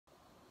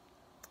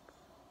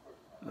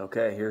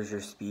Okay, here's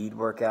your speed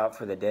workout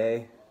for the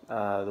day.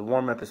 The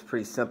warm-up is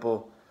pretty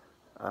simple.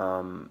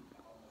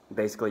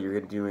 Basically,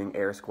 you're doing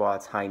air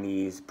squats, high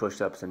knees,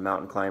 push-ups, and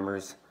mountain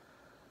climbers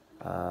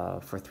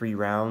for 3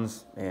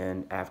 rounds.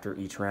 And after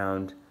each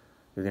round,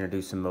 you're going to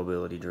do some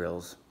mobility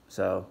drills.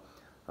 So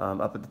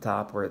up at the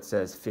top where it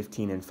says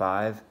 15 and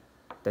 5,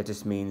 that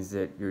just means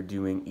that you're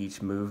doing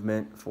each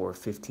movement for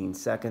 15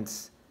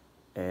 seconds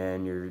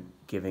and you're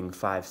giving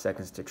 5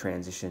 seconds to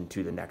transition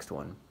to the next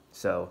one.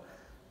 So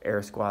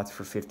air squats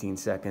for 15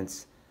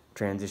 seconds,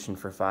 transition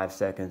for 5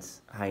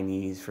 seconds, high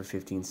knees for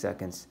 15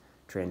 seconds,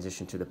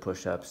 transition to the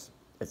push-ups,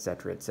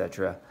 etc.,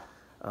 etc.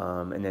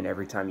 And then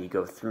every time you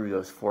go through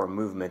those 4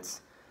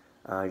 movements,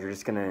 you're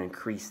just going to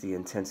increase the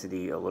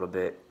intensity a little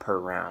bit per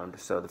round.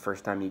 So the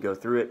first time you go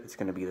through it, it's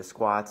going to be the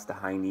squats, the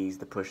high knees,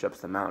 the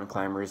push-ups, the mountain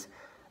climbers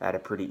at a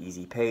pretty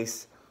easy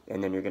pace.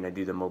 And then you're going to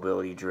do the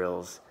mobility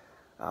drills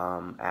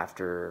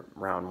after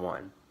round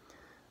 1.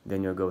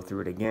 Then you'll go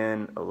through it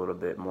again a little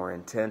bit more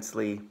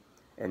intensely,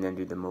 and then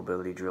do the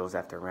mobility drills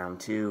after round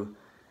 2,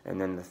 and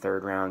then the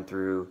third round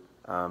through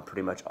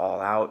pretty much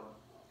all out,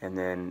 and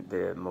then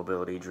the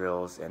mobility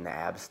drills and the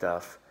ab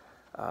stuff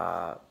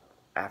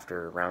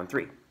after round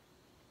 3.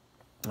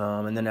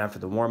 And then after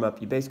the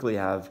warm-up, you basically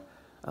have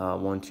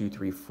 1, 2,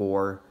 3,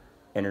 4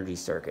 energy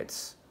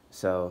circuits.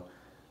 So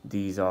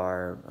these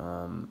are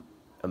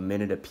a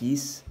minute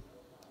apiece.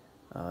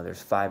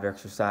 There's 5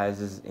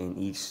 exercises in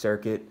each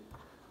circuit.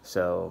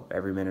 So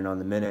every minute on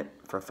the minute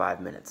for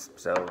 5 minutes.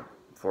 So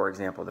for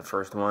example, the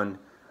first one,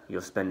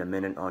 you'll spend a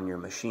minute on your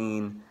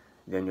machine,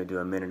 then you'll do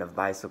a minute of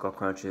bicycle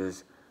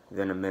crunches,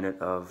 then a minute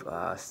of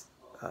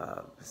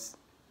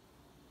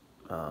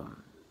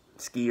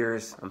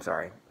skiers. I'm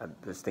sorry, I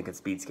was thinking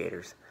speed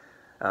skaters.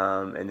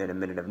 And then a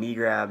minute of knee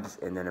grabs,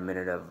 and then a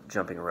minute of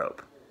jumping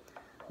rope.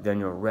 Then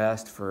you'll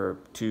rest for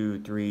 2,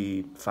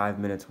 3, 5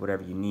 minutes,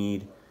 whatever you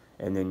need.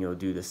 And then you'll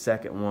do the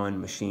second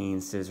one, machine,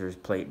 scissors,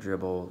 plate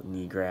dribble,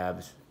 knee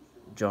grabs,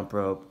 jump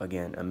rope,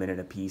 again, a minute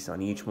apiece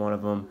on each one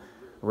of them,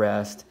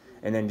 rest,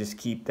 and then just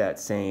keep that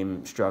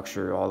same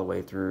structure all the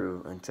way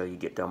through until you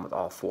get done with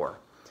all 4.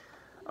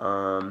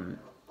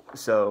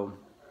 So,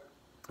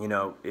 you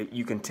know,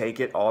 you can take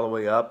it all the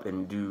way up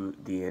and do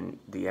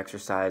the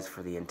exercise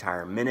for the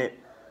entire minute,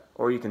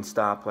 or you can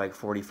stop like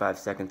 45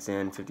 seconds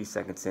in, 50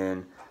 seconds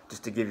in,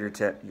 just to give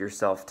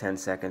yourself 10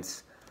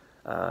 seconds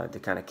to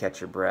kind of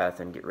catch your breath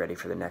and get ready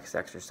for the next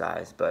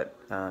exercise. But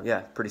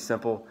yeah, pretty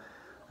simple.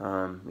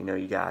 You know,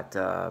 you got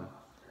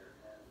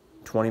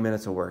 20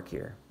 minutes of work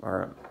here,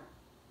 or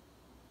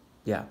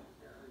yeah,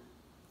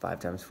 5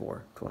 times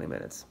 4, 20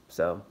 minutes.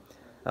 So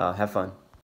have fun.